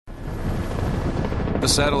The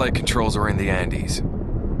satellite controls are in the Andes.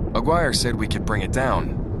 Aguirre said we could bring it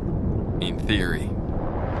down. In theory.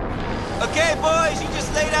 Okay, boys, you just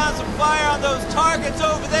lay down some fire on those targets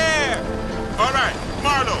over there. All right,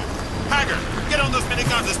 Marlowe, Haggard, get on those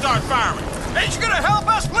miniguns and start firing. Ain't you gonna help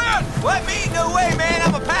us, Flint? What, me? No way, man.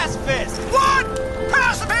 I'm a pacifist. What?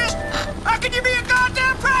 Pacifist? How can you be a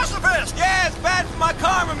goddamn pacifist? Yeah, it's bad for my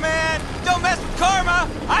karma, man. Don't mess with karma.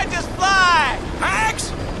 I just fly.